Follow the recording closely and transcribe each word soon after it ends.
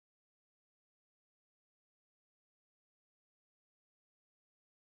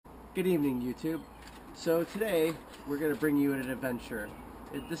Good evening, YouTube. So today we're going to bring you an adventure.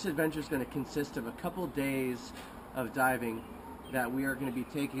 This adventure is going to consist of a couple days of diving that we are going to be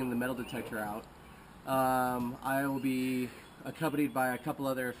taking the metal detector out. I will be accompanied by a couple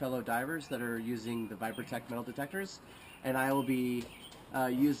other fellow divers that are using the Vipertech metal detectors, and I will be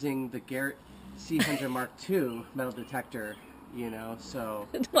using the Garrett C100 Mark II metal detector, so...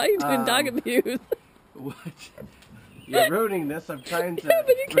 Why are you doing dog abuse? What? You're ruining this. I'm trying to Yeah,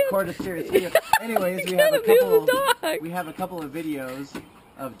 but you record a serious video. Anyways, we have a couple of videos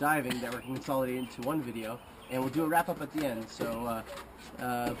of diving that we're consolidating into one video, and we'll do a wrap up at the end. So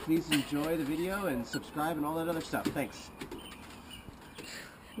please enjoy the video and subscribe and all that other stuff. Thanks.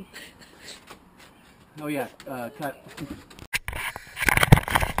 Oh yeah, cut.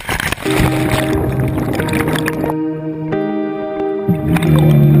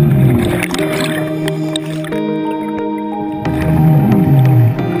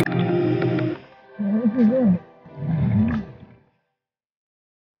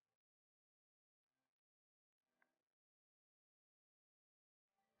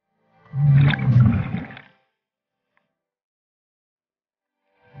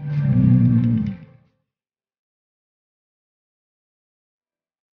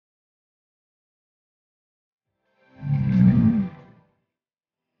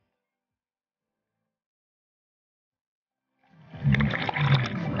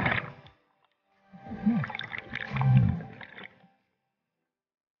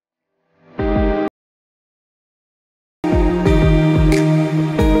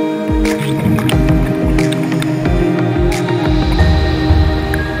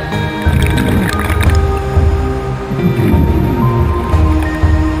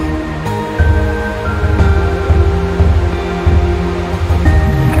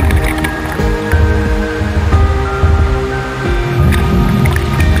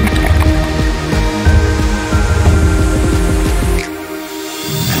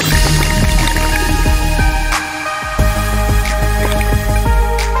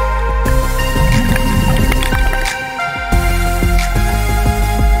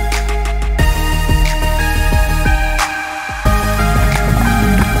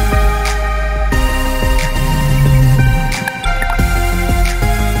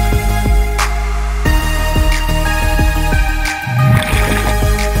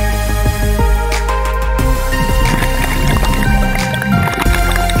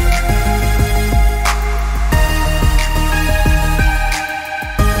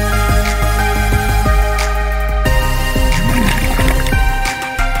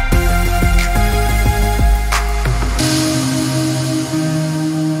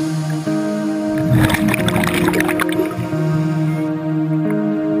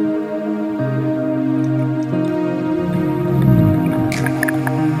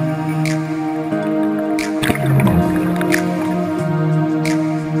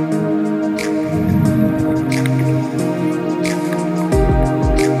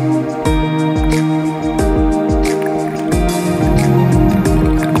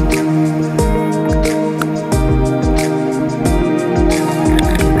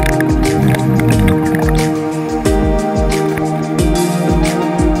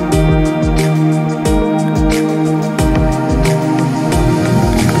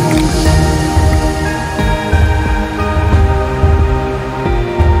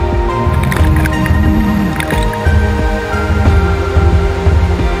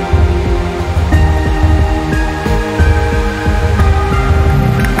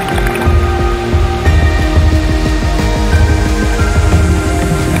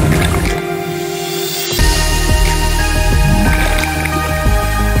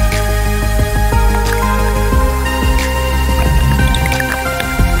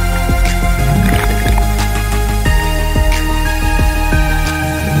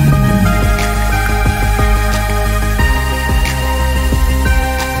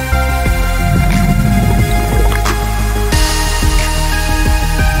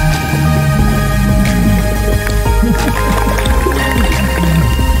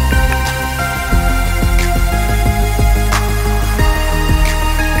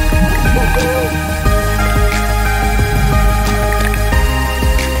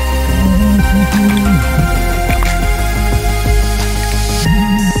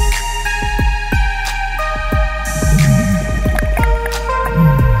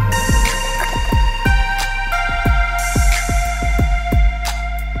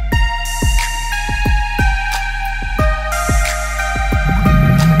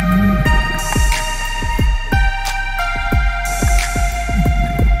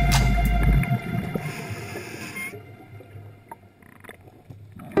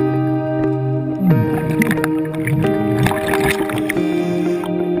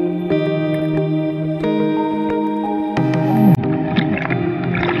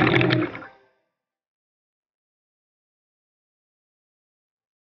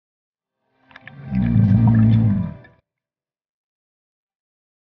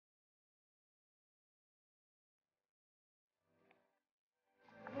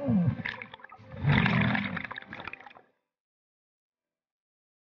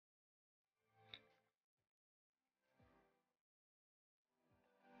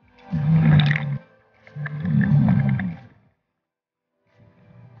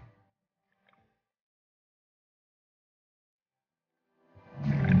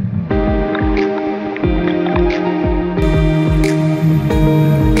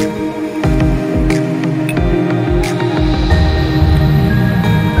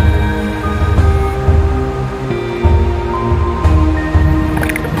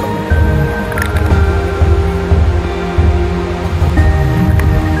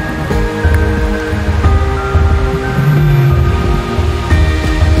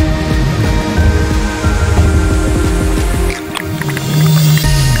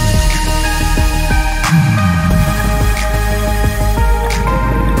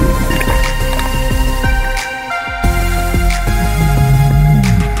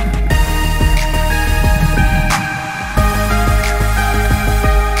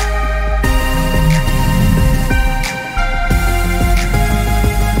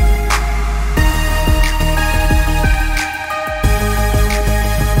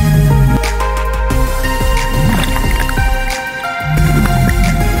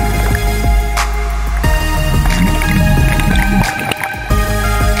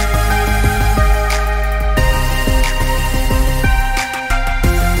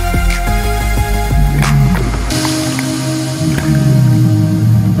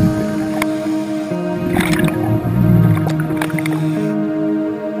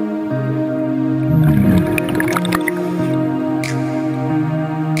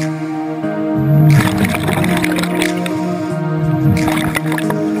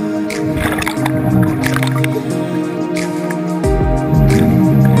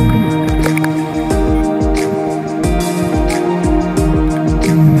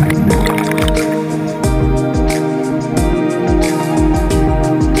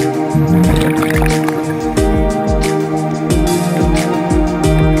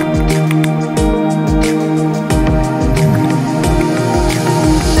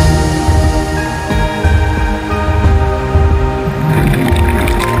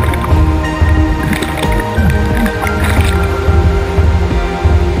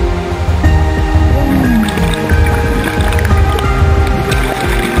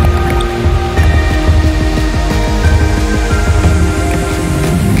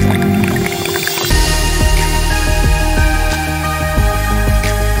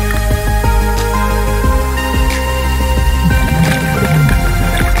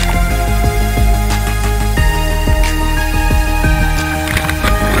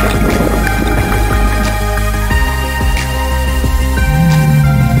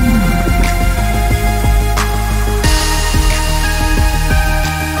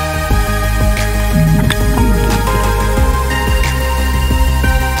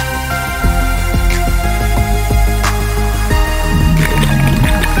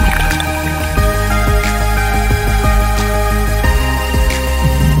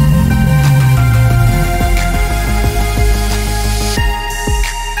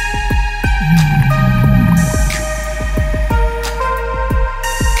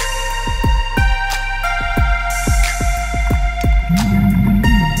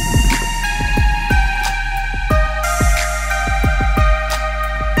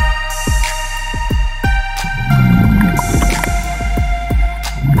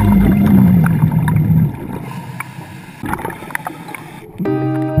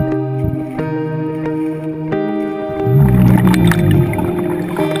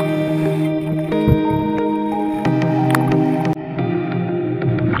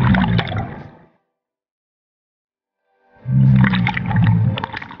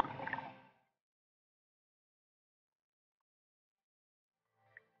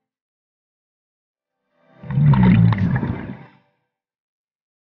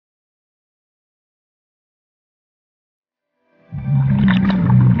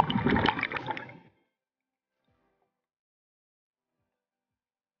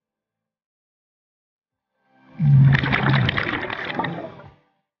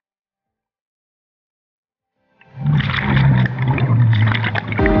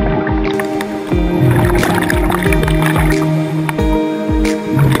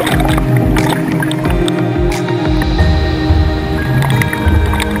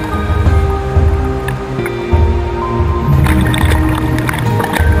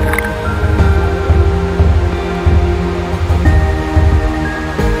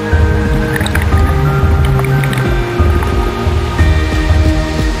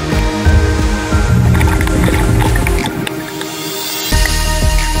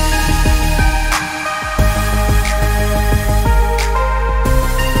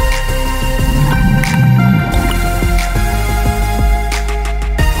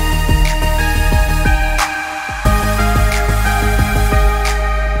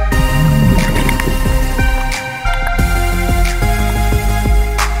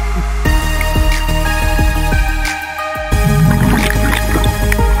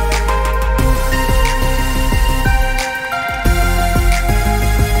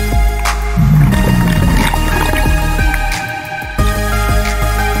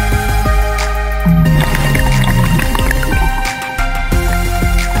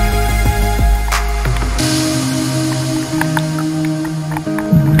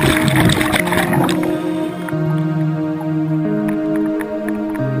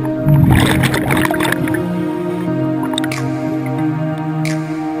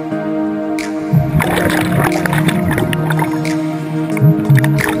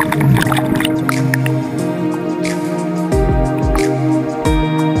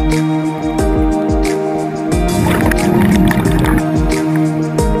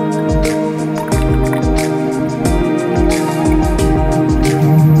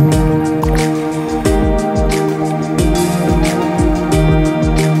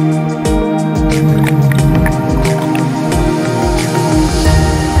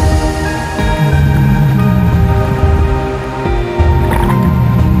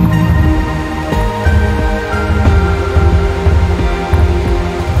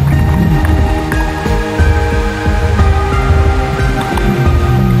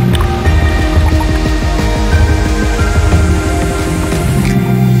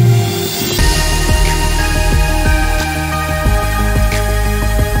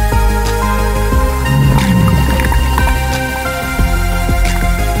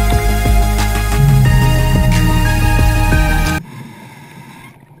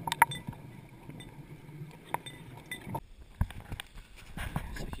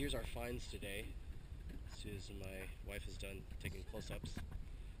 Here's our finds today. As soon as my wife is done taking close-ups.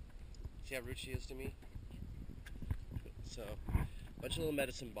 See how rude she is to me? So, a bunch of little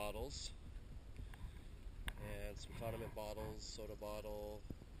medicine bottles. And some condiment bottles, soda bottle,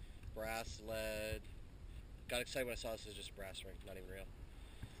 brass, lead. Got excited when I saw this was just brass ring, not even real.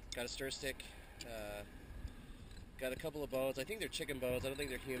 Got a stir stick. Got a couple of bones. I think they're chicken bones. I don't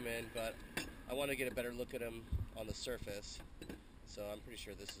think they're human, but I want to get a better look at them on the surface. So I'm pretty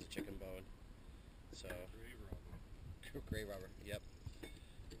sure this is a chicken bone. So gray rubber. Yep.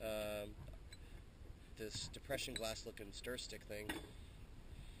 This depression glass looking stir stick thing.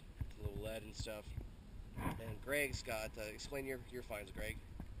 A little lead and stuff. And Greg's got, explain your finds, Greg.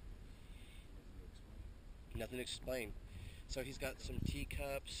 Nothing to explain. So he's got some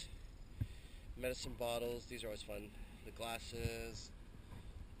teacups, medicine bottles. These are always fun. The glasses,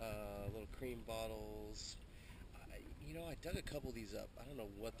 little cream bottles. I dug a couple of these up. I don't know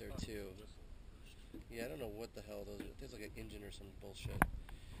what they're to. Yeah, I don't know what the hell those are. There's like an engine or some bullshit.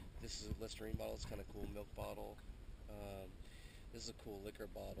 This is a Listerine bottle. It's kind of cool. Milk bottle. This is a cool liquor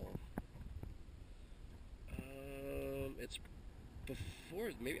bottle. It's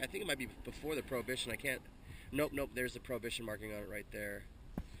before, maybe, I think it might be before the Prohibition. I can't, nope, there's the Prohibition marking on it right there.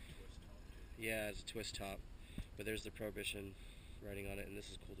 Yeah, it's a twist top, but there's the Prohibition writing on it, and this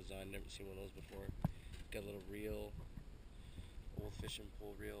is a cool design. Never seen one of those before. Got a little reel, old fishing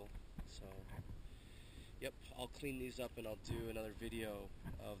pole reel. So, yep, I'll clean these up and I'll do another video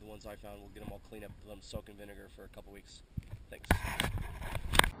of the ones I found. We'll get them all cleaned up, let them soak in vinegar for a couple weeks. Thanks.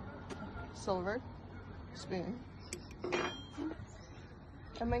 Silver spoon.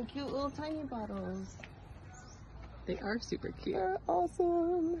 And my cute little tiny bottles. They are super cute. They're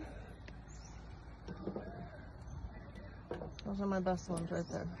awesome. Those are my best ones right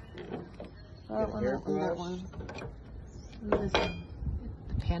there. That one, that one, that one. And this one.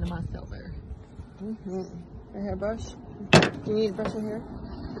 The Panama Silver. A hairbrush. Do you need a brush in here?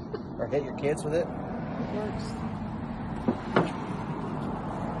 Or hit your kids with it? It works.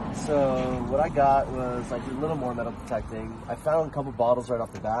 So what I got was I did a little more metal detecting. I found a couple bottles right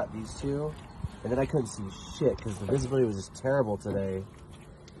off the bat, these two, and then I couldn't see shit because the visibility was just terrible today.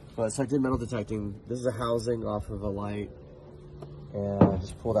 But so I did metal detecting. This is a housing off of a light, and I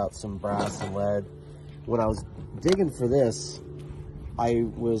just pulled out some brass and lead. When I was digging for this, I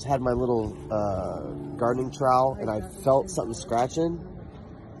had my little gardening trowel, and I felt something scratching,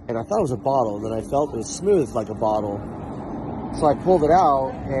 and I thought it was a bottle, and then I felt it was smooth like a bottle. So I pulled it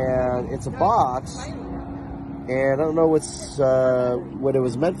out, and it's a box, and I don't know what it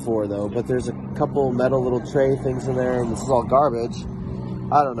was meant for, though, but there's a couple metal little tray things in there, and this is all garbage.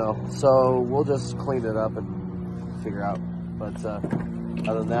 I don't know, so we'll just clean it up and figure out. But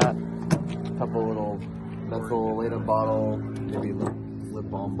other than that, a couple little methylated bottle, maybe a lip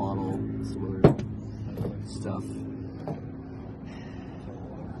balm bottle, some other stuff,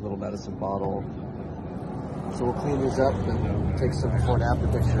 little medicine bottle. So we'll clean these up and take some before and after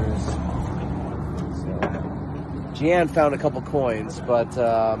pictures. So, Jeanne found a couple coins, but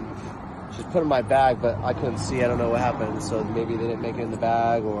she put in my bag, but I couldn't see. I don't know what happened. So maybe they didn't make it in the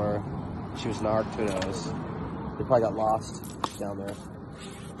bag, or she was narked. Who knows? They probably got lost down there.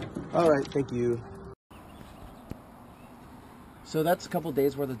 All right, thank you. So that's a couple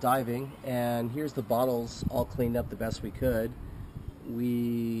days worth of diving, and here's the bottles all cleaned up the best we could.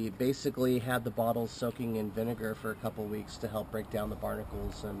 We basically had the bottles soaking in vinegar for a couple weeks to help break down the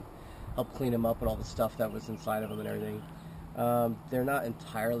barnacles and help clean them up and all the stuff that was inside of them and everything. They're not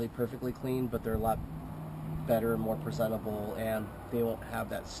entirely perfectly clean, but they're a lot better and more presentable, and they won't have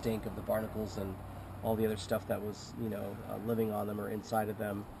that stink of the barnacles and all the other stuff that was, living on them or inside of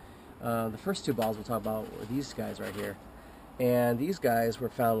them. The first two bottles we'll talk about were these guys right here. And these guys were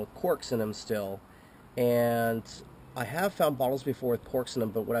found with corks in them still. And I have found bottles before with corks in them,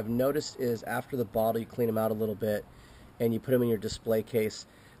 but what I've noticed is after the bottle, you clean them out a little bit and you put them in your display case,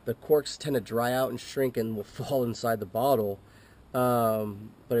 the corks tend to dry out and shrink and will fall inside the bottle.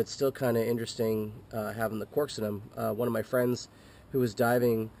 But it's still kind of interesting having the corks in them. One of my friends who was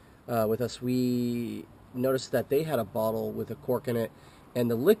diving with us, we noticed that they had a bottle with a cork in it, and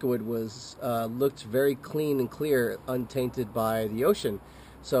the liquid was looked very clean and clear, untainted by the ocean.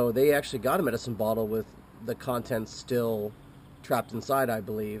 So they actually got a medicine bottle with the contents still trapped inside, I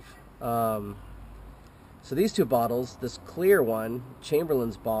believe. So these two bottles, this clear one,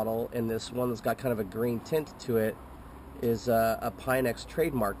 Chamberlain's bottle, and this one that's got kind of a green tint to it, is a Pinex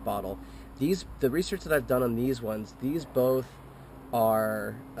trademark bottle. The research that I've done on these ones, these both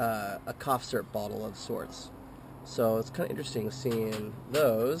are a cough syrup bottle of sorts. So it's kind of interesting seeing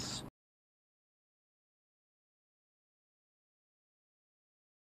those.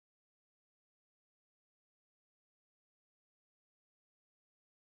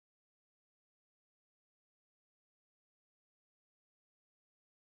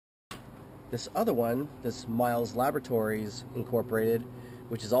 this other one, this Miles Laboratories Incorporated,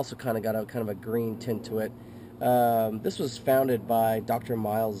 which has also kind of a green tint to it. This was founded by Dr.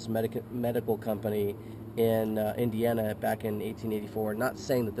 Miles' medical company in Indiana back in 1884. Not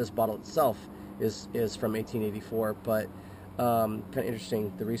saying that this bottle itself is from 1884, but kind of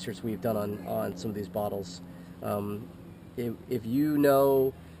interesting the research we've done on some of these bottles. If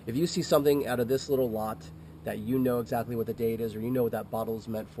you see something out of this little lot that you know exactly what the date is, or you know what that bottle is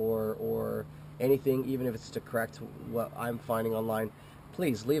meant for, or anything, even if it's to correct what I'm finding online,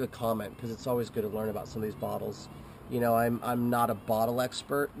 please leave a comment, because it's always good to learn about some of these bottles. You know, I'm not a bottle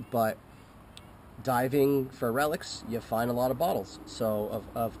expert, but diving for relics, you find a lot of bottles. So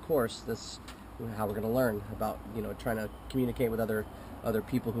of course, this is how we're going to learn about, you know, trying to communicate with other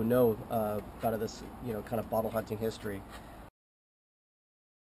people who know about this, you know, kind of bottle hunting history.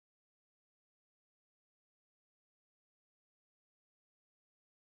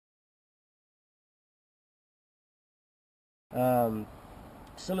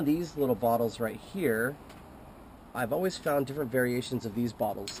 Some of these little bottles right here, I've always found different variations of these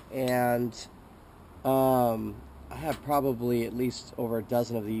bottles, and I have probably at least over a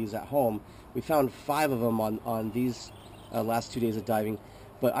dozen of these at home. We found 5 of them on these last 2 days of diving,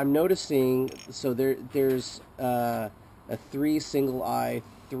 but I'm noticing, so there's a 3 single eye,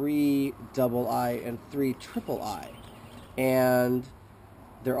 3 double eye, and 3 triple eye, and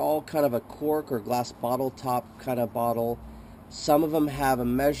they're all kind of a cork or glass bottle top kind of bottle. Some of them have a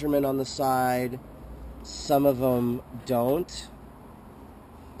measurement on the side, some of them don't.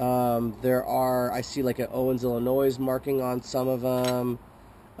 I see like an Owens, Illinois marking on some of them.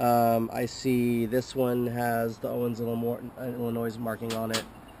 I see this one has the Owens, Illinois marking on it.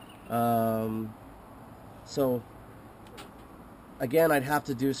 So again, I'd have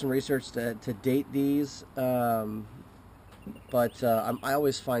to do some research to date these, but I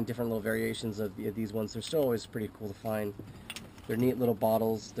always find different little variations of these ones. They're still always pretty cool to find. They're neat little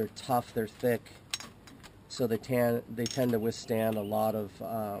bottles. They're tough. They're thick. So they tend to withstand a lot of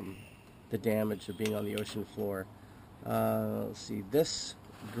the damage of being on the ocean floor. Let's see. This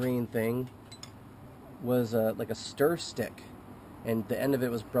green thing was like a stir stick, and the end of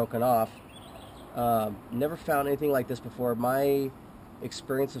it was broken off. Never found anything like this before. My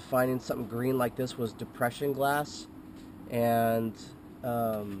experience of finding something green like this was depression glass, and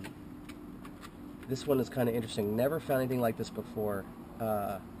this one is kind of interesting. Never found anything like this before.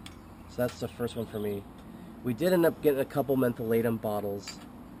 So that's the first one for me. We did end up getting a couple mentholatum bottles,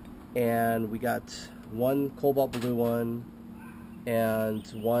 and we got one cobalt blue one and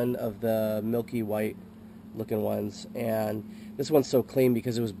one of the milky white looking ones. And this one's so clean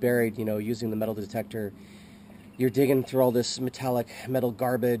because it was buried, you know, using the metal detector. You're digging through all this metal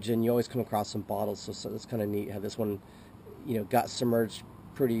garbage, and you always come across some bottles. So it's kind of neat how this one, you know, got submerged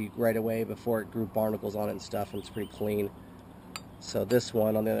pretty right away before it grew barnacles on it and stuff, and it's pretty clean. So this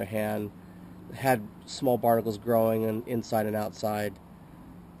one, on the other hand, had small barnacles growing inside and outside,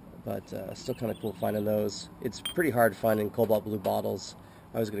 but still kind of cool finding those. It's pretty hard finding cobalt blue bottles.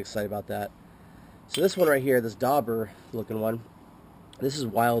 I always get excited about that. So this one right here, this dauber looking one, this is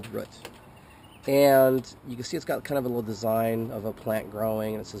wild root, and you can see it's got kind of a little design of a plant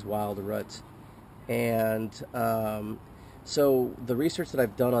growing, and it says wild root. And so the research that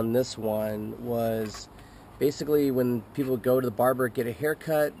I've done on this one was basically when people go to the barber, get a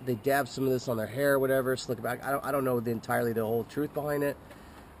haircut, they dab some of this on their hair or whatever, slick it back. I don't know entirely the whole truth behind it,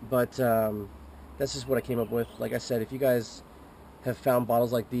 but that's just what I came up with. Like I said, if you guys have found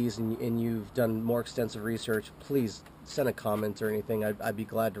bottles like these and you've done more extensive research, please send a comment or anything. I'd be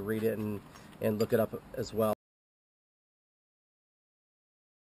glad to read it and look it up as well.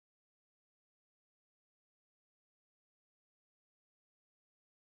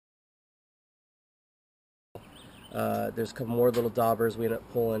 There's a couple more little daubers we end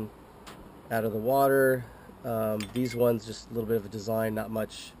up pulling out of the water. These ones, just a little bit of a design, not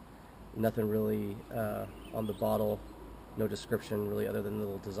much, nothing really on the bottle, no description really other than the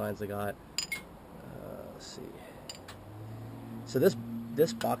little designs they got. Let's see. So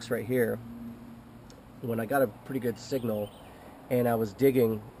this box right here, when I got a pretty good signal and I was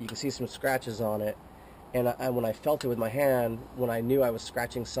digging, you can see some scratches on it, and when I felt it with my hand, when I knew I was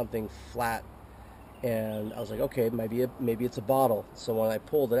scratching something flat, and I was like, okay, maybe it's a bottle. So when I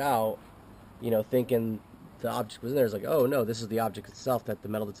pulled it out, you know, thinking the object was in there, I was like, oh no, this is the object itself that the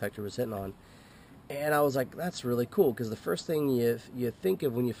metal detector was hitting on. And I was like, that's really cool, because the first thing you think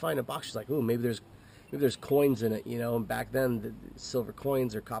of when you find a box is like, ooh, maybe there's coins in it, you know. And back then, the silver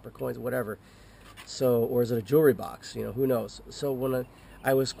coins or copper coins, whatever. So, or is it a jewelry box? You know, who knows? So when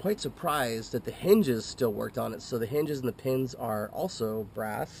I was quite surprised that the hinges still worked on it. So the hinges and the pins are also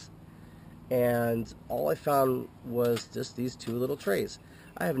brass. and all I found was just these two little trays.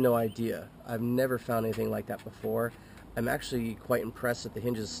 I have no idea. I've never found anything like that before. I'm actually quite impressed that the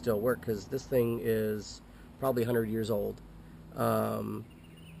hinges still work, because this thing is probably 100 years old.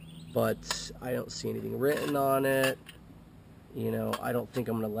 But I don't see anything written on it. You know, I don't think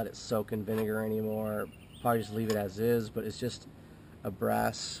I'm going to let it soak in vinegar anymore. Probably just leave it as is, but it's just a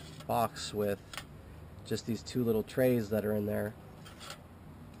brass box with just these two little trays that are in there.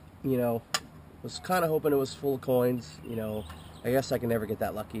 You know, was kind of hoping it was full of coins. You know, I guess I can never get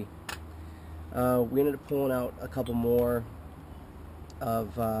that lucky. We ended up pulling out a couple more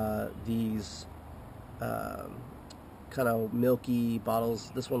of these kind of milky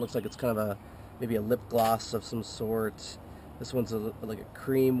bottles. This one looks like it's kind of maybe a lip gloss of some sort. This one's like a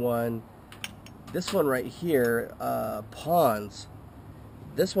cream one. This one right here, Pond's.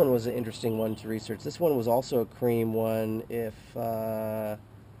 This one was an interesting one to research. This one was also a cream one. Let's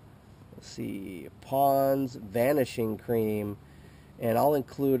see, Pond's Vanishing Cream, and I'll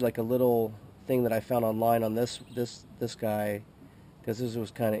include like a little thing that I found online on this guy, because this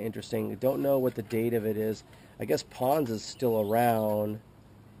was kind of interesting. I don't know what the date of it is. I guess Pond's is still around,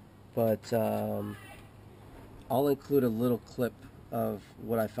 but I'll include a little clip of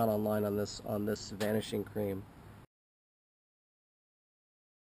what I found online on this Vanishing Cream.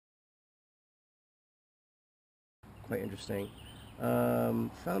 Quite interesting.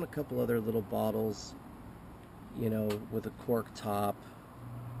 Found a couple other little bottles, you know, with a cork top.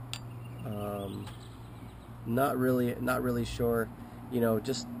 Not really sure. You know,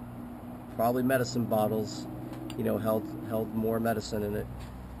 just probably medicine bottles. You know, held more medicine in it.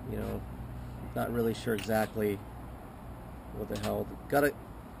 You know, not really sure exactly what they held. Got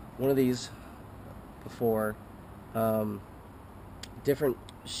one of these before. Different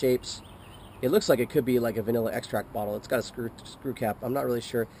shapes. It looks like it could be like a vanilla extract bottle. It's got a screw cap. I'm not really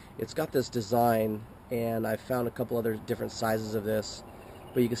sure. It's got this design, and I found a couple other different sizes of this,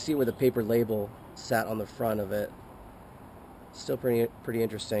 but you can see where the paper label sat on the front of it. Still pretty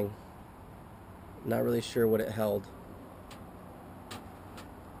interesting. Not really sure what it held.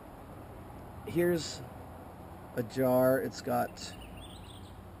 Here's a jar. It's got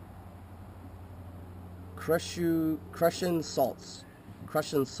Crushing salts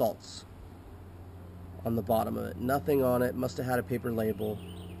on the bottom of it. Nothing on it. Must have had a paper label.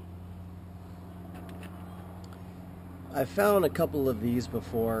 I found a couple of these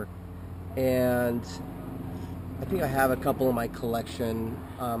before, and I think I have a couple in my collection.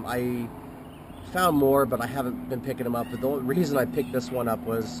 I found more, but I haven't been picking them up. But the only reason I picked this one up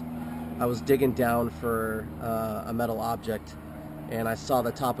was I was digging down for a metal object, and I saw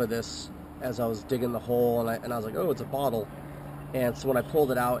the top of this as I was digging the hole, and I was like, oh, it's a bottle. And so when I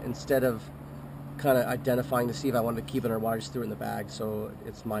pulled it out, instead of kind of identifying to see if I wanted to keep it or what, I just threw it in the bag. So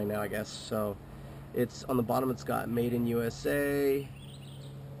it's mine now, I guess. So it's on the bottom, it's got Made in USA.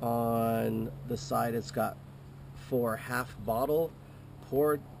 On the side, it's got for half bottle,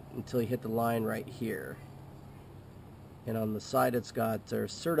 poured until you hit the line right here. And on the side, it's got their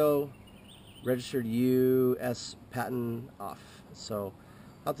Certo, registered US patent off. So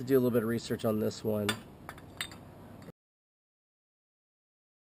I'll have to do a little bit of research on this one.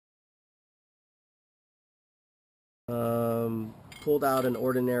 Pulled out an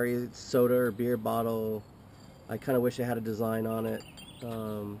ordinary soda or beer bottle. I kind of wish I had a design on it.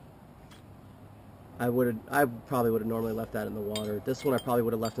 I probably would have normally left that in the water. This one I probably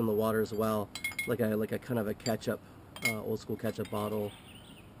would have left in the water as well, like a kind of a ketchup, old school ketchup bottle.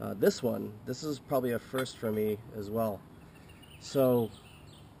 This is probably a first for me as well. So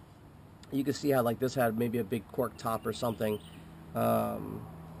you can see how like this had maybe a big cork top or something.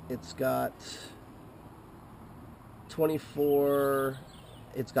 It's got 24,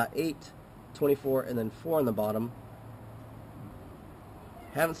 it's got 8, 24, and then 4 on the bottom.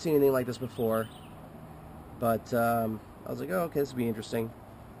 Haven't seen anything like this before, but I was like, oh, okay, this will be interesting.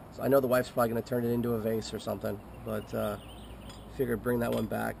 So I know the wife's probably going to turn it into a vase or something, but figured bring that one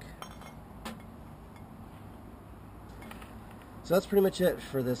back. So that's pretty much it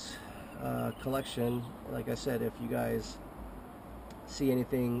for this collection. Like I said, if you guys see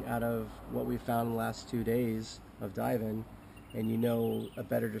anything out of what we found in the last 2 days of diving, and you know a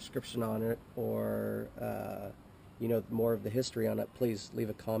better description on it, or you know more of the history on it, please leave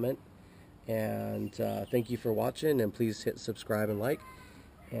a comment. And thank you for watching, and please hit subscribe and like,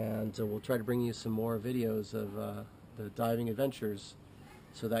 and we'll try to bring you some more videos of the diving adventures.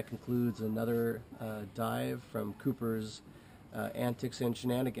 So that concludes another dive from Cooper's Antics and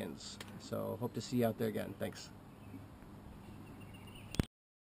Shenanigans. So hope to see you out there again. Thanks.